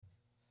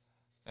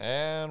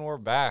And we're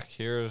back.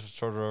 Here's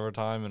Shorter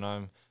Overtime, and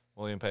I'm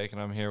William Pake, and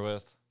I'm here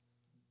with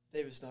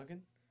Davis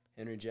Duncan.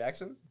 Henry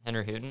Jackson.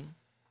 Henry Hooten.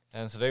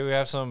 And today we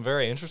have some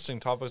very interesting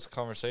topics of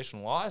conversation.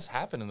 A lot has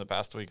happened in the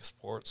past week of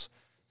sports.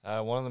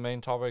 One of the main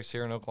topics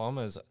here in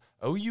Oklahoma is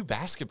OU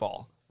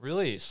basketball.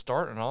 Really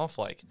starting off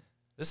like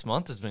this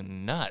month has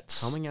been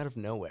nuts. Coming out of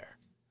nowhere.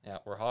 Yeah,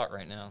 we're hot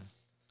right now.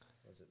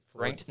 Was it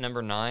Ranked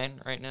number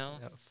 9 right now.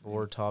 Yeah,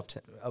 4 top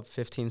 10, up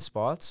 15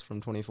 spots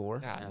from 24.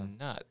 Yeah, Yeah.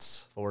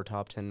 nuts. 4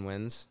 top 10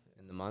 wins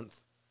in the month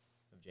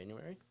of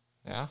January.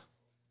 Yeah.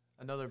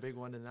 Another big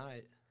one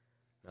tonight.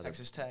 Another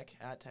Texas Tech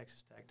at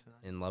Texas Tech tonight.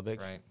 in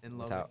Lubbock. Right. In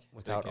Lubbock.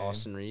 Without game.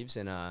 Austin Reeves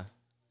and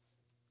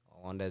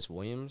Alondez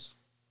Williams,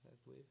 I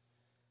believe.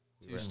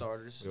 Two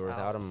starters. We were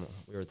without him.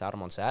 We were without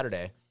him on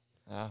Saturday.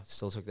 Yeah.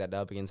 Still took that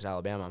dub against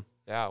Alabama.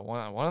 Yeah,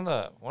 one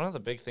of the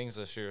big things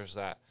this year is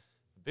that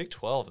the Big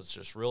 12 is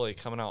just really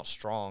coming out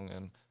strong,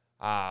 and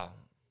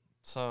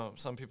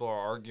some people are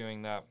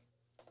arguing that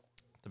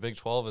the Big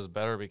 12 is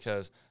better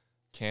because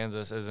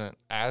Kansas isn't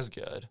as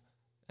good,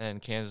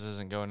 and Kansas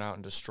isn't going out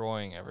and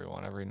destroying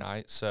everyone every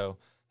night, so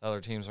the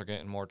other teams are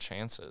getting more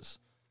chances.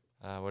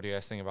 What do you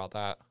guys think about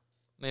that?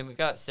 I mean, we've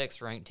got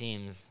 6 ranked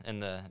teams in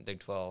the Big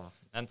 12.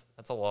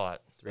 That's a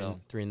lot.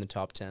 Three in the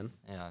top 10.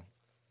 Yeah.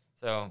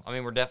 So, I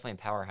mean, we're definitely a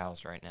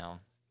powerhouse right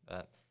now.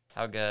 But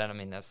how good? I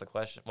mean, that's the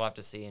question. We'll have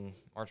to see in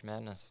March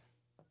Madness.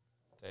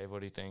 Dave,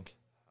 what do you think?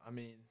 I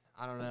mean,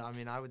 I don't know. I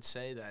mean, I would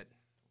say that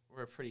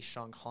we're a pretty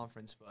strong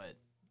conference, but,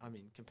 I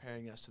mean,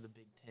 comparing us to the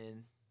Big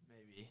Ten,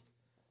 maybe,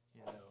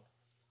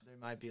 there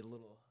might be a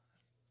little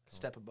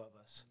step above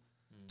us.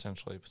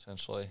 Potentially.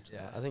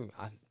 Yeah. I think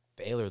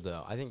Baylor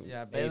though. I think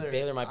Yeah,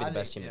 Baylor might be the I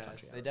best think, team in the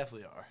country. They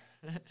definitely are.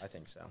 I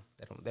think so.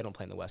 They don't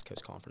play in the West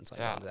Coast Conference like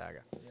Yeah.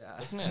 Gonzaga.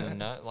 Yeah. Isn't it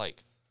nut?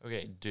 Like,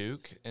 okay,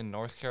 Duke and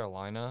North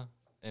Carolina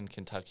and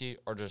Kentucky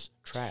are just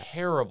Trash.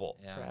 terrible.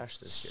 Yeah. Trash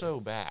this year. So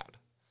bad.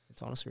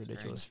 It's honestly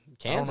ridiculous. I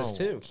Kansas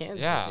don't know. too.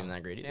 Kansas Yeah. isn't even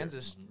that great either.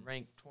 Kansas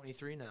ranked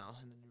 23 now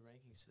in the new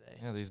rankings today.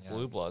 Yeah, these Yeah.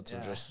 blue bloods are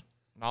Yeah. just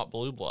not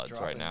blue bloods right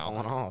Dropping. now.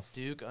 Falling off.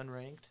 Duke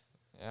unranked.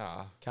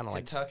 Yeah. Kind of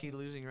like Kentucky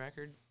losing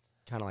record.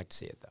 to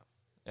see it though.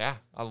 Yeah,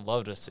 I'd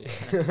love to see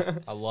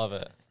it. I love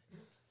it.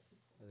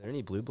 Are there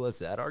any blue bloods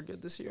that are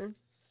good this year?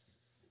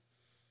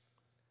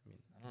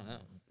 I don't know.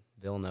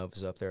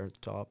 Villanova's up there at the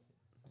top.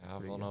 Yeah,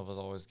 Pretty good. Villanova's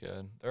always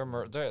good. They're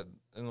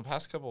in the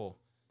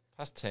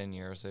past 10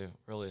 years, they've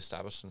really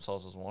established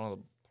themselves as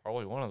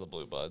probably one of the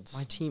blue bloods.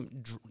 My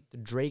team, the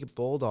Drake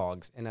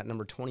Bulldogs, and at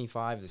number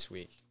 25 this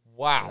week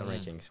Wow. in the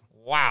rankings.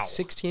 Wow.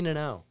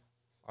 16-0.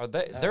 Are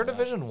they? Oh, They're wow.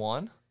 Division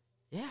 1?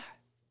 Yeah.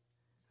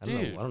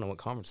 Dude. I don't know what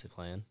conference they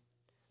play in.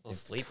 Little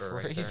sleeper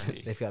right there.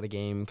 Crazy. They've got a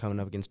game coming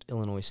up against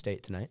Illinois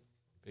State tonight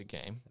Big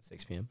game. at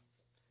 6 p.m.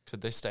 Could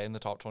they stay in the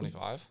top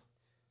 25?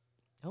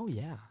 Oh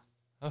yeah,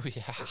 Oh,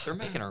 yeah. They're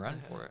making a run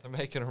for it. They're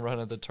making a run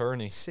at the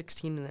tourney.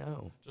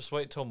 16-0. Just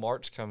wait till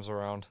March comes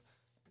around.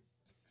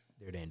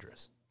 They're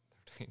dangerous.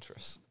 They're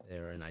dangerous.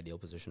 They're in ideal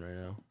position right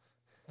now.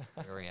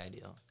 Very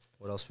ideal.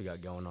 What else we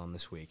got going on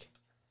this week?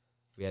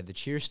 We had the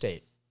Cheer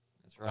State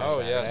That's right. Oh,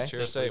 Saturday, yes. Cheer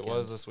this State weekend.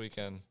 was this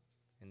weekend.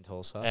 in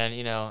Tulsa. And,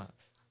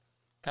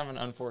 kind of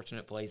an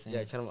unfortunate placing.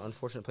 Yeah, kind of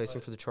unfortunate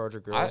placing for the Charger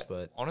girls,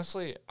 but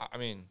Honestly, I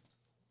mean,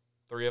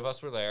 3 of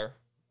us were there.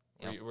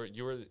 Yeah. You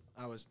were.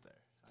 I was there.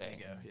 I Dang.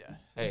 think, yeah.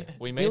 Hey,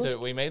 we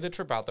looked- made the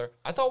trip out there.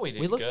 I thought we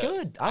did. we looked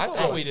good. I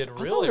thought we did I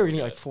thought really we were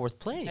gonna get good. like 4th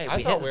place. Hey, I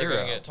we thought had we were going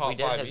to 0. get top We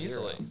did 5 have 0.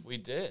 easily. We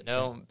did.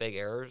 No big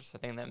errors, I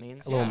think that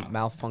means. a little Yeah.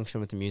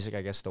 malfunction with the music.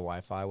 I guess the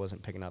Wi-Fi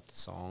wasn't picking up the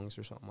songs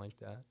or something like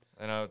that.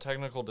 I know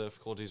technical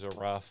difficulties are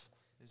rough.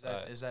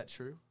 Is that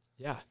true?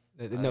 Yeah.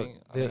 I No, think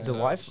the so. There's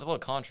Wi-Fi a little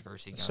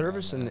controversy going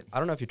service on and there. I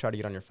don't know if you tried to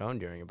get on your phone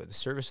during it, but the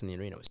service in the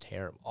arena was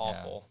terrible.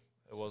 Awful.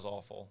 It was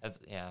awful. It's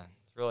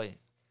really.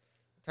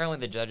 Apparently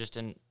the judges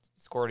didn't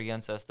score it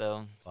against us,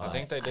 though. I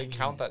think they did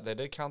count that. They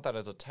did count that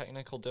as a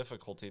technical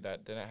difficulty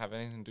that didn't have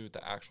anything to do with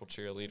the actual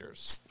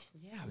cheerleaders.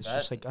 Yeah, it was That-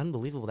 just like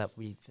unbelievable that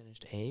we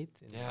finished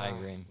 8th. And Yeah. I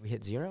agree. we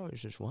hit 0. It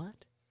was just what?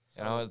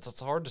 You know, it's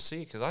hard to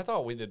see because I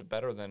thought we did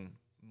better than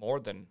more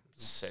than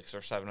 6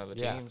 or 7 of the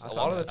Yeah, teams. I A thought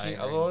lot of the that. I team,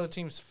 a agree. lot of the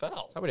teams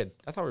fell.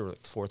 I thought we were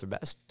like 4th or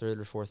best, 3rd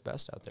or 4th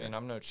best out I there. mean,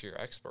 I'm no cheer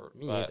expert,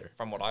 Me but neither.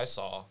 from what I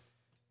saw,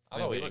 I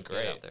mean, thought we did looked good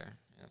great. out there.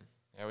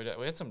 Yeah. Yeah,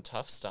 we had some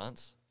tough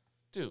stunts,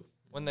 dude.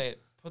 When they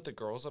put the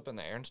girls up in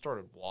the air and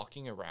started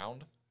walking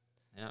around,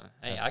 Yeah.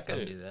 Hey, That's I couldn't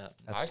good. do that.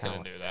 That's I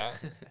couldn't talent. do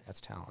that.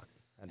 That's talent.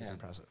 That is Yeah.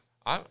 impressive.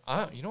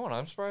 You know what?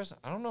 I'm surprised.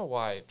 I don't know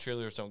why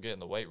cheerleaders don't get in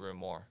the weight room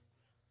more.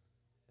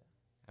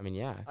 I mean,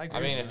 yeah. I agree.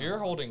 I mean, with if you. you're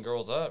holding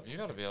girls up, you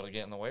got to be able to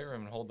get in the weight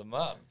room and hold them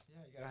up.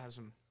 Yeah, you gotta have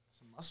some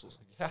muscles.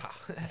 Yeah.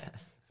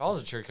 If I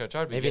was a cheer coach,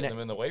 I'd be Maybe getting ne-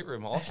 them in the weight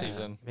room off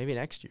season. Maybe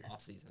next year.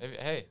 Off season. Maybe,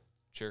 hey,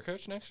 cheer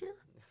coach next year?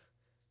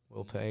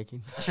 Will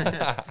Paking,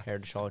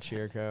 Heritage Hall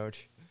cheer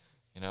coach.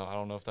 You know, I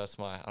don't know if that's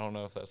my goal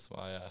in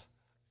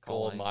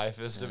Calling. life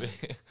is to Yeah.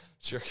 be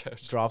cheer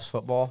coach. Drops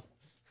football.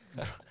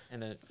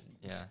 And it,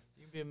 yeah.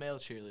 You can be a male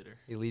cheerleader.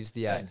 He leaves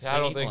the Yeah, I We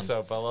don't need think one.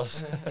 so,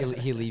 fellas.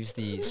 he leaves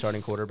the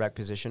starting quarterback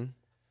position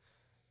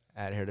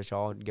at Heritage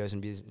Hall and goes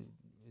and is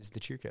the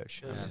cheer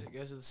coach.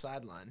 Goes to the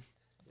sideline.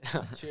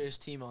 Cheer his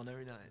team on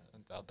every night.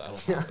 I doubt that'll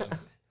happen.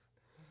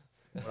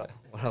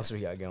 What else we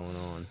got going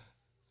on?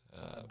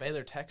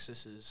 Baylor,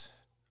 Texas is,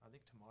 I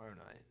think, tomorrow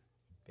night.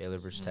 Baylor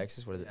versus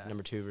Texas. What is it? Yeah.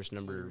 Number 2 versus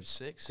number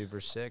 6. 2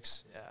 versus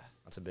 6. Yeah,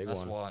 That's a big Let's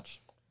one.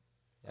 watch.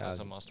 That's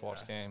a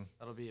must-watch game.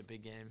 that'll be a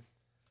big game.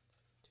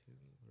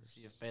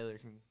 See if Baylor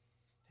can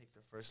take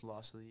their first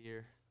loss of the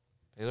year.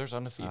 Baylor's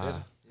undefeated.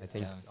 I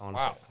think Yeah.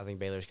 honestly, Wow. I think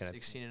Baylor's gonna.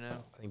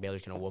 16-0. I think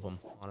Baylor's gonna whoop them.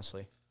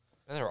 Honestly,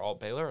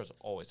 Baylor has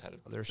always had.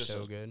 they're just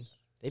so a good.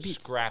 They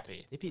beat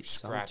scrappy. They beat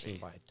some Scrappy.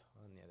 team by a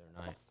ton the other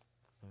night.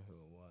 I don't know who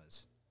it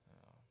was.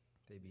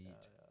 They beat.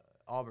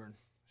 Auburn,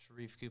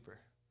 Sharif Cooper.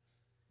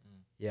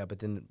 Yeah, but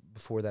then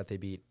before that, they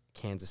beat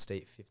Kansas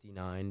State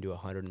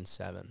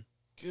 59-107.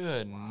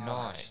 Good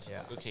night.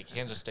 Yeah. Okay,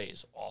 Kansas State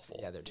is awful.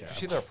 Yeah, they're Did you terrible.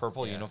 see their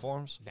purple Yeah.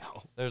 uniforms?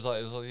 No, It was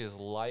like this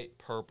light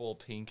purple,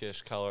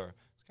 pinkish color.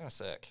 It's kind of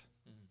sick.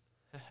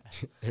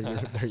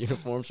 their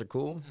uniforms are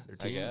cool. Their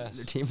I team, guess.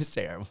 their team is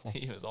terrible.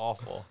 Team is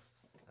awful.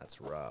 That's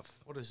rough.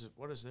 What is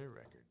their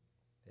record?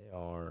 They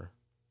are.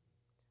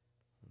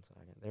 1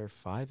 second. They're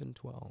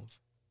 5-12.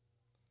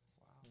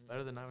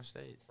 Better than Iowa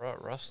State.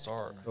 Rough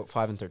start. Oh,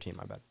 5-13.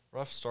 My bad.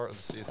 Rough start of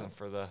the season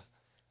for the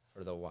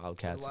For the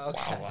Wildcats.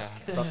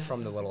 Wildcats.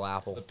 From the Little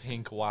Apple. the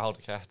pink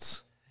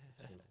Wildcats.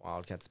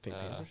 Wildcats, the Pink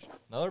Panthers.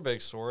 Another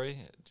big story.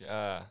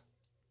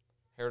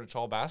 Heritage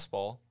Hall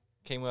basketball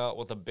came out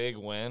with a big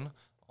win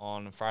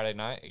on Friday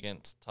night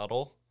against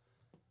Tuttle.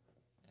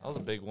 That was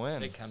a big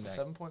win. Big comeback.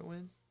 7-point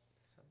win?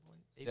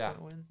 8 Yeah.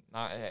 point win?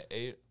 Not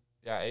 8.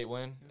 Yeah,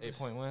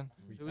 8-point win.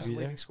 Who was Were the you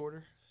there? leading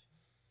scorer?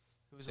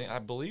 Who was I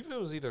believe it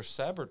was either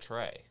Seb or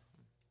Trey.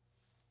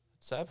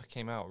 Seb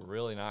came out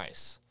really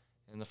nice.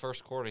 In the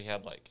first quarter, I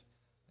think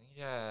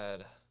he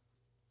had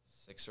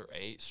 6 or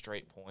 8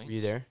 straight points. Were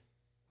you there?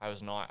 I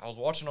was not. I was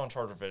watching on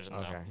Charter Vision,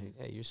 Okay.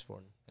 though. Yeah, you're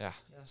sporting. Yeah.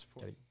 Yes,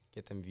 Gotta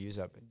get them views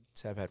up.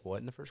 Seb had what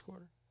in the first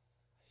quarter?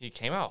 He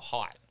came out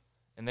hot,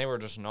 and they were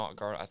just not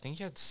guard. I think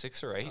he had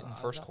 6 or 8 in the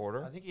first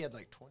quarter. I think he had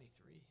like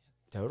 23.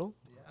 Total?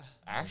 Yeah.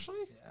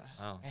 Actually? Yeah.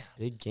 Oh,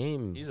 Big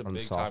game. He's a from the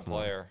big-time sophomore.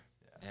 player.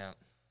 yeah.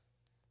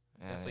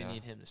 Yeah, Definitely yeah.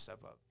 need him to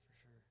step up for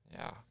sure.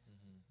 Yeah.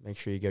 Make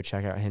sure you go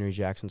check out Henry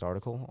Jackson's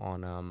article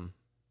on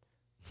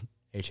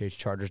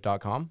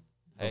hhchargers.com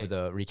Hey. over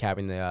the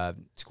recapping the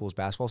school's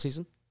basketball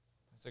season.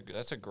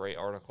 That's a great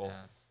article.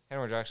 Yeah.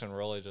 Henry Jackson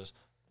really just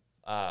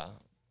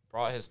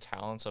brought his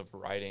talents of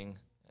writing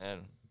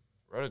and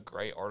wrote a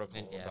great article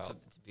And, yeah, about.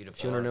 it's a beautiful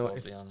If you wanna know-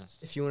 article, to be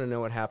honest, If you want to know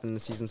what happened in the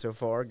season so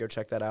far, go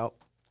check that out.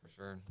 for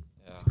sure.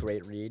 Yeah. It's a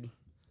great read.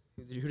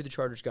 Who do the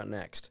Chargers got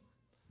next?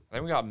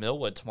 Then we got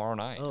Millwood tomorrow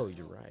night. Oh,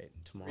 you're right.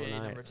 Tomorrow 3A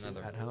night number 2.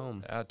 Another- at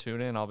home. Yeah,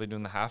 tune in. I'll be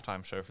doing the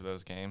halftime show for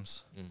those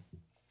games.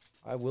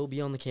 I will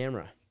be on the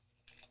camera.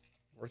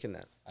 Working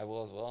that. I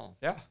will as well.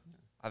 Yeah,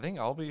 I think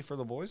I'll be for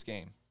the boys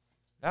game.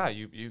 Yeah,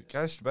 you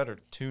guys should better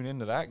tune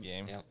into that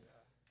game. Yep.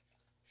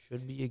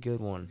 Should be a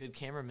good one. Good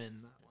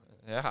cameraman, that one.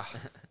 Yeah.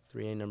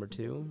 3A number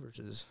 2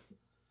 versus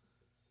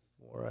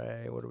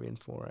 4A. What are we in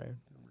 4A?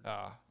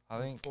 I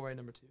think 4A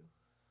number 2.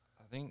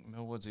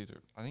 Millwood's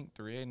I think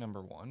 3A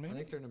number 1 maybe. I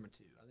think they're number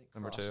 2. I think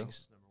Number 2? Crossings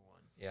is number 1.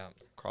 Yeah.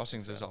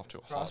 Crossings is off to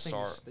a hot Crossings,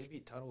 start. they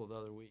beat Tuttle the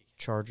other week.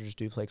 Chargers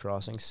do play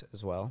Crossings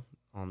as well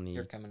on the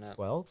You're coming up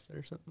 12th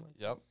or something like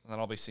that. Yep. And then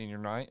I'll be senior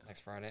night.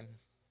 next Friday.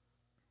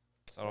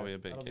 That'll be a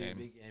big That'll game.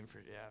 be a big game for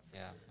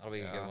Yeah, that'll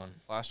be a Yeah. good one.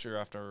 Last year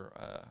after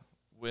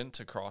went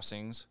to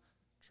Crossings,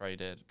 Trey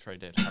did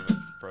have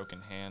a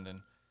broken hand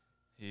and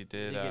he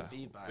did. get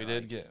beat by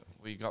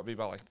We got beat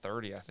by like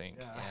 30, I think.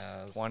 Yeah. Yeah,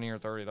 it was- 20 or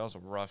 30. That was a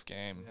rough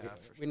game. Yeah,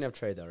 for We didn't have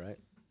trade though, right?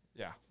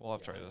 Yeah, we'll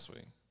have Trey this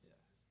week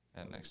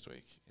and next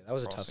week. Yeah, that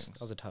was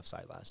Crossings. a tough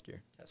side last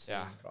year. tough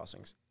Yeah. scene.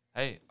 Crossings.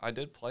 Hey, I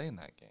did play in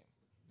that game.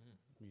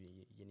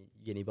 You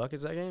get any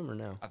buckets that game or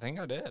no? I think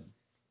I did.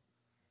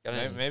 Got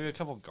Maybe, in- maybe a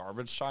couple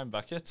garbage time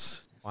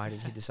buckets. Why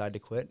did he decide to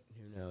quit?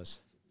 Who knows?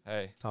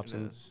 Hey, Top Who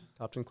 10 knows?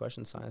 top 10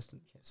 questions science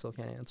still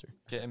can't answer.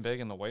 getting big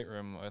in the weight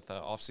room with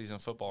off-season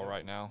football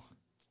right now.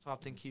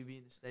 Top 10 QB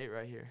in the state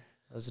right here.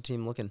 How's the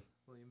team looking?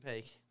 William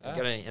Pake. You Yeah.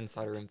 got any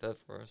insider info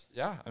for us?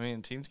 Yeah, I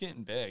mean, team's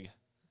getting big.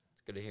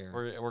 It's good to hear.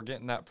 We're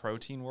getting that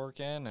protein work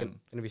in, and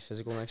Gonna be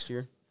physical next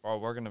year.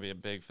 we're going to be a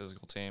big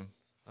physical team.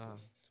 That's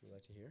what we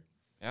like to hear.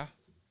 Yeah.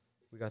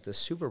 We got the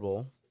Super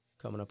Bowl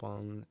coming up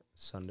on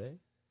Sunday.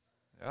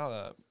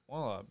 Yeah,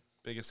 one of the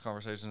biggest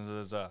conversations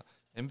is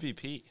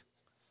MVP.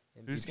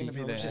 Who's going to be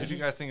MVP the? Who conversation? do you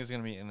guys think is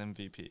going to be an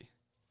MVP?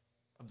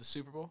 Of the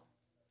Super Bowl?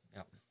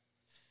 Yep.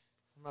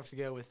 I'm going to have to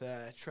go with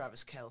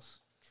Travis Kelce.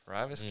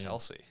 Travis Mm.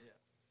 Kelsey. Yeah.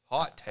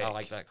 Hot take. I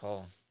like that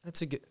call.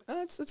 That's a good.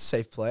 That's a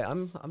safe play.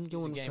 I'm He's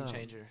going a game with,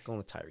 changer. going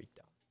with Tyreek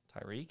though.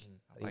 Tyreek. Mm.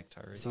 I like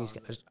I Tyreek. think he's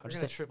gonna. We're I'm just going to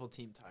think, triple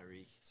team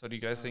Tyreek. So do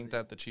you guys I think think-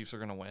 that the Chiefs are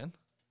going to win?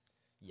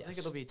 yes. I think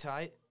it'll be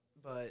tight,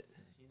 but,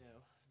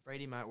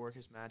 Brady might work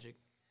his magic.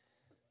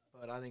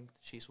 But I think the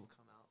Chiefs will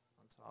come out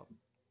on top.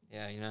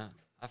 Yeah,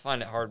 I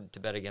find it hard to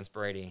bet against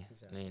Brady.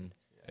 Exactly. I mean,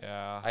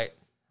 Yeah.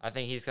 I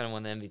think he's going to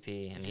win the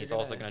MVP, and If he's you're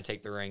also gonna- going to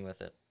take the ring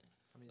with it.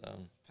 I mean,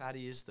 So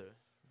Patty is the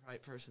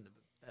right person to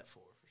bet for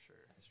sure.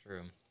 that's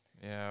true.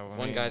 Yeah. If I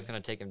one mean, guy's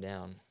going to take him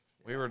down.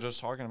 We were just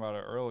talking about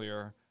it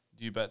earlier.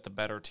 Do you bet the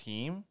better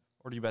team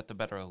or do you bet the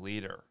better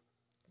leader?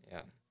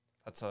 Yeah,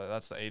 That's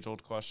the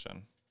age-old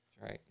question.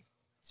 that's right.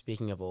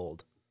 Speaking of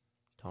old,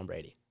 Tom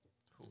Brady,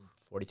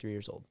 43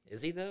 years old.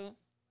 Is he though?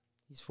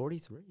 He's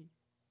 43.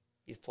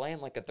 He's playing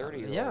like a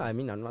 30-year-old. Yeah, I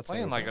mean, I'm not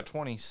saying Playing it's like a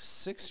not.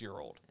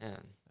 26-year-old. Yeah.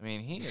 I mean,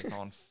 he is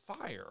on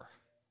fire.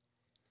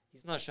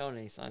 He's not showing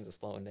any signs of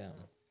slowing down.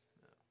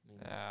 I mean,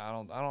 Yeah,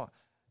 I don't.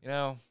 You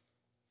know,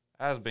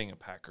 as being a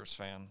Packers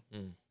fan,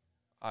 mm.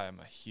 I am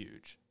a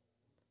huge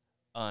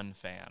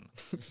unfan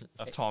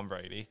of Tom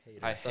Brady.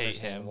 I It's hate him.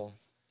 understandable.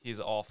 He's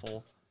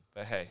awful.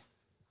 But hey,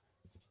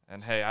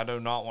 I do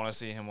not want to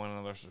see him win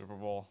another Super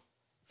Bowl.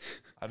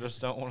 I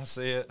just don't want to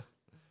see it.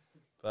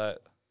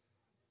 But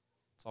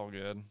it's all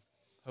good.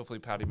 Hopefully,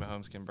 Patty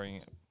Mahomes can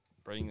bring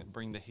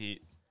the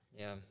heat.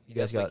 Yeah, he You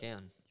guys definitely got-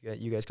 can.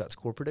 You guys got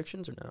score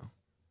predictions or no?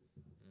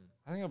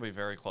 I think it'll be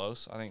very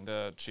close. I think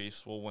the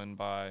Chiefs will win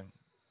by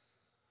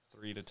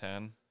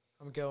 3-10.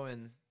 I'm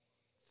going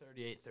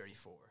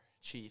 38-34.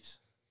 Chiefs.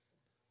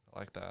 I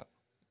like that.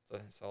 It's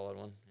a solid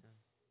one.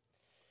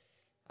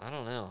 Yeah. I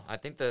don't know. I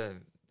think the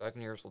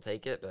Buccaneers will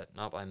take it, but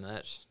not by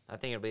much. I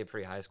think it'll be a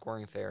pretty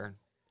high-scoring affair.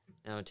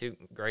 You know, two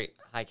great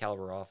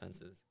high-caliber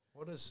offenses.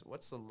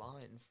 What's the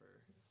line for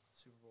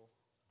Super Bowl?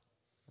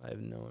 I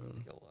have no.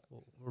 Take a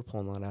look. We're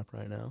pulling that up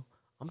right now.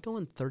 I'm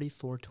going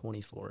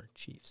 34-24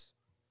 Chiefs.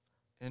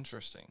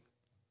 Interesting.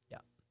 Yeah,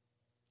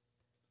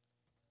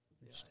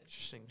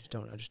 interesting.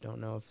 I just don't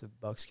know if the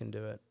Bucks can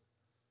do it.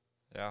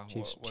 Yeah.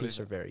 Chiefs What do you Chiefs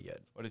are very good.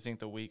 What do you think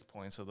the weak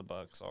points of the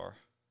Bucks are?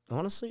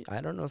 Honestly,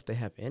 I don't know if they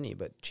have any,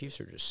 but Chiefs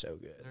are just so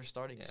good. Their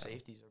starting Yeah.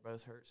 safeties are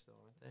both hurt still,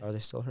 aren't they? Are they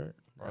still hurt?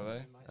 Are they?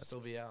 Might That's- still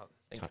be out.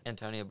 I think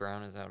Antonio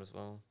Brown is out as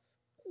well.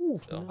 Ooh,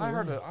 So- I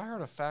heard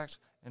a fact.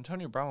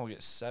 Antonio Brown will get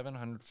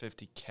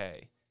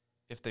 $750K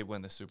if they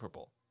win the Super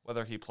Bowl,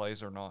 whether he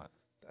plays or not.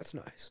 That's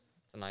nice.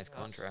 It's a nice Yeah,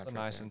 contract. It's a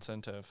right nice there.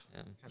 incentive.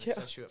 Yeah. Kind of Yeah.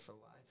 sets you up for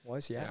life. Why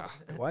is he out?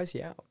 Yeah. Why is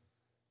he out?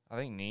 I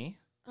think knee.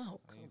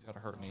 Oh, I think he's got a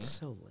hurt knee.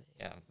 so late.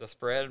 Yeah. The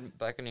spread,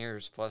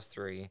 Buccaneers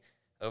 +3,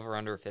 over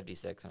under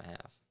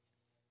 56.5.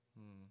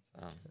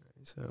 Hmm.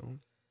 So,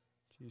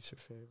 Chiefs are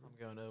favored. I'm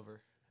going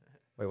over.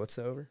 Wait, what's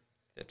the over?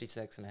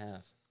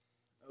 56.5.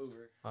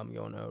 Over. I'm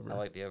going over. I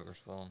like the over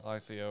as well. I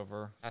like the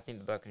over. I think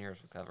the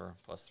Buccaneers will cover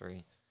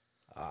 +3.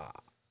 Ah,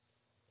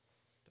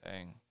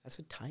 Dang. that's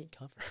a tight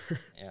cover.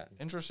 Yeah.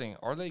 Interesting.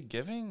 Are they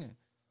giving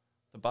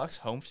the Bucks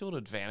home field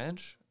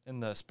advantage in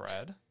the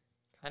spread?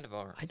 Kind of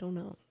are. I don't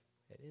know.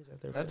 It is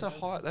at their That's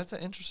place. That's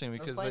interesting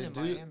because They're they playing do.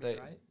 in Miami, They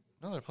right?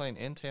 no, they're playing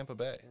in Tampa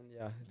Bay. And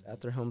yeah, it's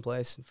at their home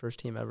place. First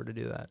team ever to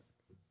do that.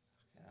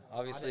 Yeah.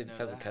 Obviously, didn't know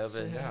because of that.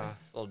 COVID, Yeah.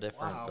 it's a little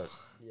different. Wow. But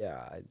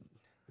Yeah,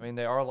 I mean,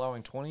 they are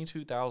allowing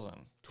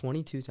 22,000.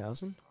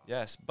 22,000.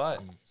 Yes,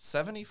 but Mm.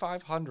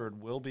 7,500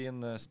 will be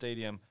in the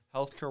stadium.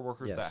 Healthcare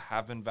workers Yes. that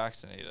have been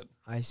vaccinated.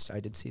 I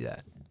did see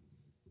that.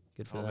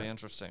 Good for That'll be that.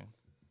 interesting.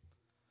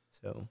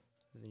 So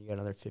then you got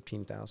another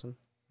 15,000.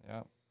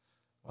 Yeah.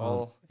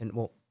 Well,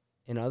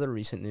 In other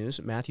recent news,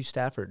 Matthew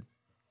Stafford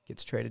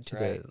gets traded to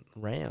That's the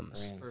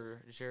Rams Rams.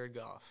 For Jared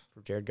Goff.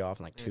 for Jared Goff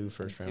and like two And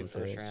first-round two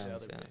first picks. round. The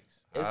other yeah. picks.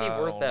 Is he I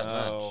worth don't that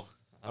know. much?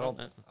 I don't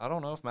know. I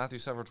don't know if Matthew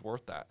Stafford's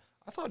worth that.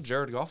 I thought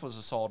Jared Goff was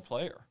a solid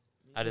player.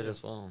 I did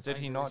as well. Did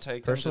he agree. not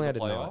take Personally, I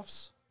them to did the not.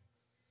 playoffs?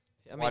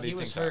 I Why mean, do he you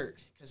was think that? hurt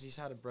because he's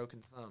had a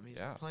broken thumb. He's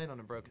Yeah. playing on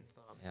a broken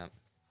thumb Yeah.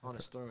 on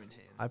his throwing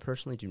hand. I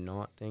personally do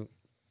not think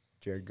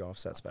Jared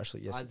Goff's that special.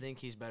 Yes, I think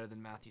he's better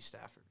than Matthew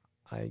Stafford.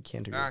 I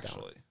can't agree with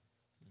Actually,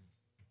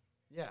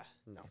 Yeah. that.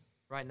 one. No.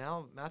 Right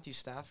now, Matthew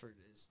Stafford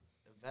is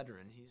a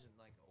veteran. He's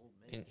like an old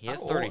I mean, man. he is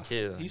How old?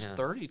 32. He's yeah.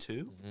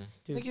 32. Mhm.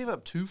 They Dude. gave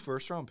up 2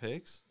 first-round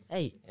picks.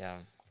 Hey, Yeah.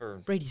 For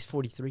Brady's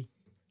 43.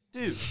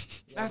 Dude,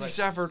 Yeah, Matthew but-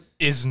 Stafford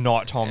is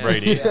not Tom Yeah.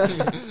 Brady.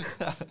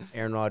 Yeah.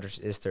 Aaron Rodgers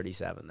is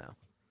 37 though.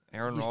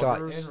 Aaron He's got-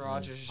 Rodgers. Aaron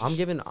Rodgers.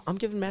 I'm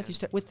giving Matthew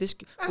Stafford with this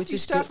Matthew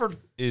this Stafford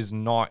is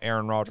not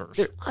Aaron Rodgers.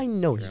 I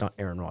know he's Yeah. not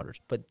Aaron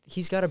Rodgers, but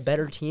he's got a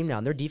better team now.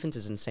 Their defense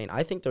is insane.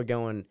 I think they're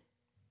going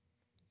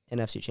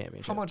NFC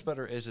Championship. How much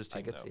better is his I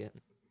team, could though? see it.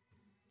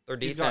 Their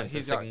He's got- defense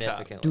he's is got Cup.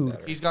 significantly Dude,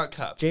 better. He's got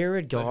Cup.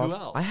 Jared But who Goff.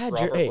 else? I had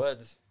Robert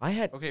Woods, I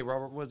had Okay,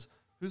 Robert Woods.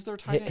 Who's their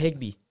tight end?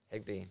 Higbee,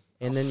 Higby.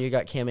 and then you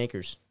got Cam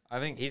Akers. I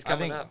think He's I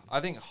coming think, up.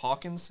 I think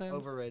Hawkinson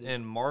Overrated.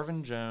 and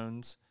Marvin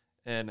Jones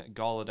and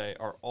Galladay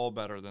are all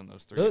better than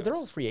those 3 They're guys.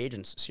 all free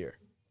agents this year.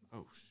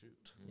 Oh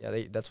shoot.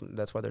 Yeah, that's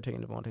why they're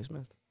taking Devontae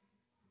Smith.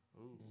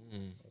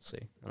 Mm. We'll see.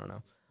 I don't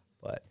know,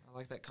 but I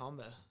like that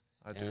combo.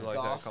 I do Yeah. like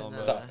Goff that and,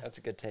 combo. That's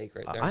a good take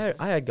right there.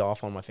 I had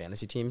Goff on my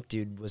fantasy team.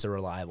 Dude was a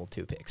reliable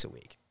 2 picks a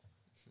week,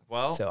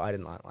 Well, so I did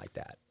not like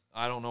that.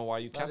 I don't know why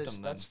you kept him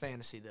then. That's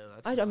fantasy though.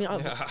 That's I mean,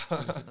 not- yeah.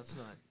 that's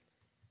not.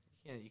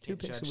 You 2 can't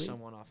picks a judge week.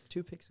 someone off.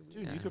 2 picks a week.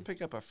 Dude, Yeah. you could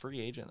pick up a free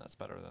agent that's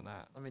better than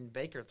that. I mean,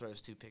 Baker throws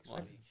 2 picks a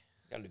What? week.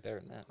 Gotta do better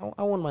than that.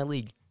 I won my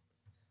league.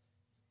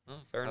 Oh,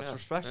 fair That's enough.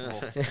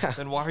 respectable. Yeah.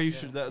 Then why are you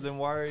then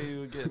why are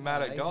you getting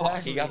mad at Goff?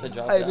 Exactly. He got the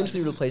job I done.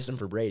 eventually replaced him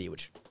for Brady,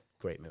 which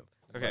great move.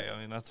 Okay, I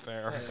mean that's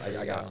fair.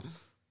 Yeah. I got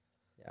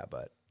Yeah,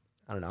 but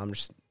I don't know. I'm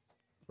just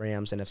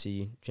Rams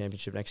NFC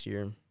Championship next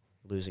year,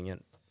 losing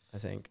it. I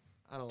think.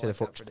 I don't To like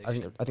the that I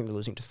prediction. think they're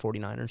losing to the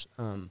 49ers.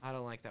 I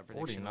don't like that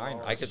prediction.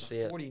 49ers. I could see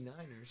it.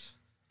 49ers.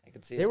 I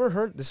could see They it. were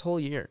hurt this whole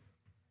year.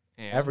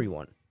 And,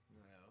 Everyone.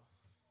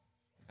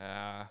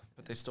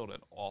 but they still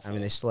did awful. I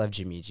mean, they still have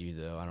Jimmy G,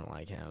 though. I don't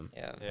like him.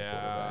 Yeah.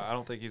 yeah, I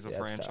don't think he's a Yeah,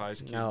 that's tough.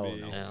 franchise QB. No.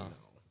 No.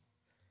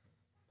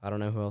 I don't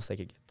know who else they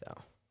could get,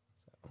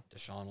 though.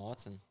 Deshaun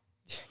Watson.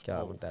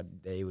 God, Oh. with that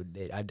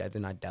I'd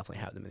definitely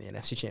have them in the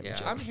NFC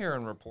Championship. I'm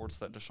hearing reports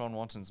that Deshaun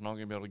Watson's not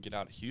going to be able to get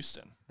out of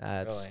Houston.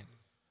 That's Really.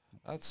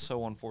 That's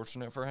so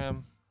unfortunate for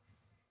him.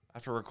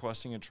 After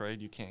requesting a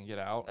trade, you can't get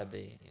out. That'd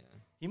be,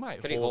 He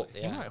might Could he hold. hold-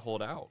 He yeah. might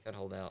hold out. could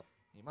hold out.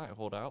 He might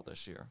hold out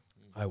this year.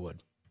 I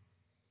would.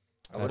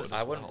 I wouldn't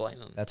as blame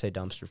him. That's a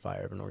dumpster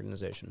fire of an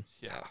organization.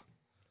 Yeah.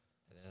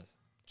 It is.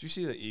 Did you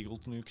see the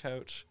Eagles' new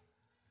coach?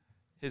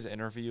 His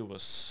interview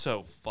was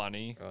so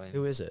funny. Go ahead.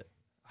 Who is it?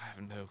 I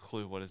have no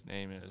clue what his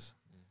name is,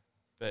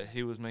 but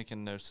he was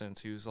making no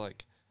sense. He was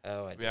like,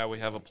 Oh, I did "Yeah, see we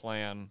have a that.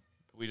 plan.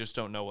 We just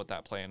don't know what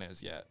that plan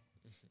is yet."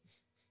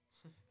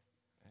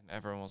 And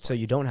everyone was So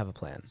like, you don't have a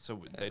plan.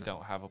 "So they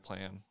don't have a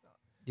plan."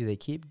 Do they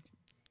keep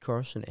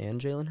Carson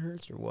and Jalen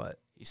Hurts or what?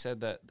 He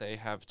said that they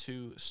have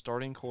 2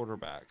 starting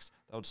quarterbacks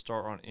that would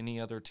start on any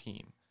other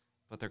team,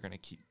 but they're going to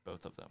keep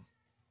both of them.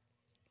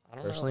 I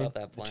don't know Personally, about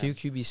that the plan.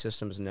 2 QB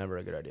system is never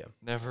a good idea.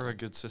 Never a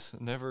good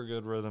system, never a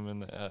good rhythm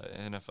in the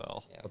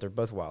NFL. Yeah. But they're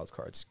both wild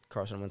cards.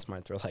 Carson Wentz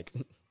might throw like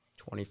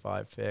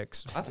 25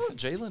 picks. I thought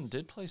Jalen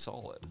did play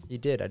solid. He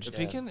did. I just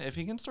If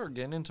he can start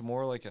getting into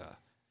more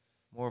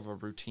of a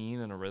routine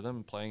and a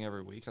rhythm, playing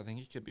every week, I think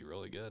he could be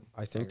really good.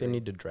 I think they agree.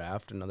 need to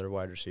draft another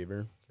wide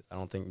receiver because I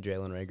don't think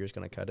Jalen Rager is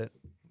going to cut it.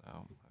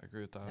 No, I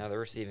agree with that. Now the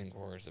receiving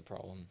core is a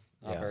problem.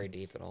 Not Yeah. very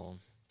deep at all.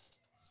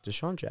 Is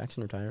Deshaun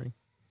Jackson retiring?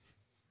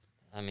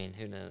 I mean,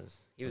 who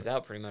knows? He was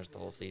out pretty much the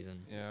whole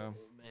season. Yeah,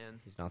 Man.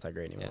 He's not that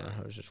great anymore. Yeah.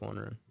 I was just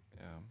wondering.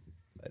 yeah.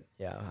 But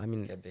yeah, I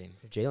mean, Could be.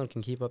 if Jalen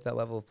can keep up that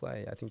level of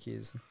play, I think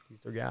he's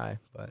their guy.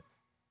 But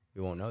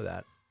we won't know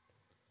that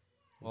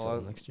Well,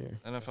 until next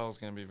year. NFL is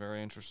going to be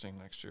very interesting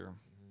next year.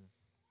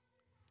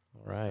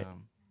 All right.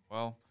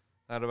 Well,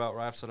 that about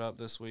wraps it up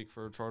this week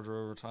for Charger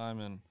Overtime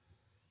and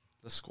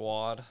the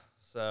squad.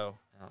 So,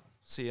 Yeah.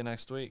 see you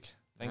next week.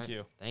 Thank All right.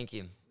 you. Thank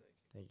you.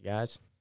 Thank you, guys.